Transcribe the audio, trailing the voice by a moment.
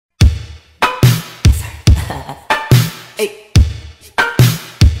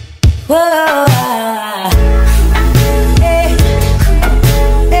Whoa. Hey, hey,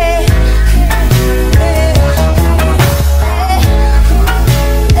 hey, hey,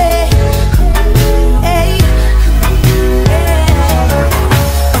 hey, hey.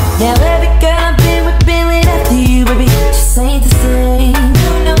 Now every girl I've been with feeling after you, baby, just ain't the same.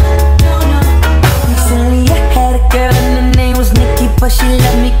 No, no, no, no. Recently I had a girl and her name was Nikki, but she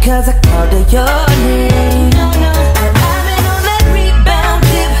left me cause I called her your name.